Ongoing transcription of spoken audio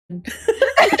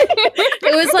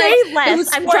It was like less.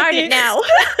 I'm trying it now.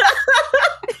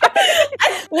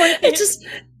 It just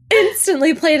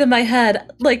instantly played in my head,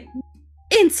 like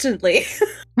instantly.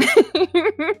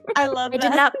 I love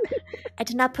that. I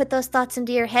did not put those thoughts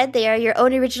into your head. They are your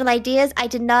own original ideas. I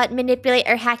did not manipulate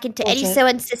or hack into any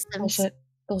sewing systems.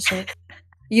 Bullshit.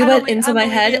 You went into my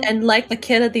head and, like the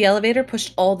kid at the elevator,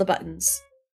 pushed all the buttons.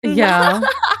 Yeah.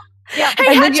 Yeah.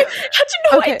 Hey, how'd you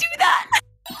know I do that?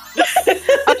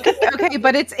 okay,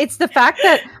 but it's the fact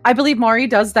that I believe Mari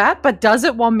does that, but does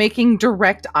it while making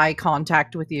direct eye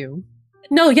contact with you.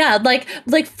 No, yeah, like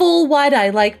full wide eye,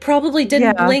 like probably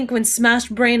didn't blink when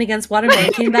smashed brain against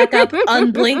watermelon, came back up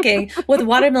unblinking with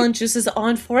watermelon juices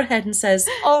on forehead and says,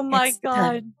 "Oh my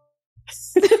god,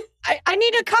 I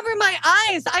need to cover my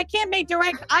eyes. I can't make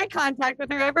direct eye contact with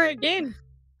her ever again.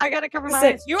 I gotta cover my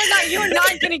eyes. You are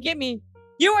not gonna get me.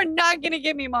 You are not gonna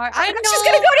get me, Mar. I'm just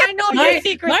gonna go down. I know your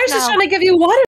secrets Mar's now. just trying to give you water."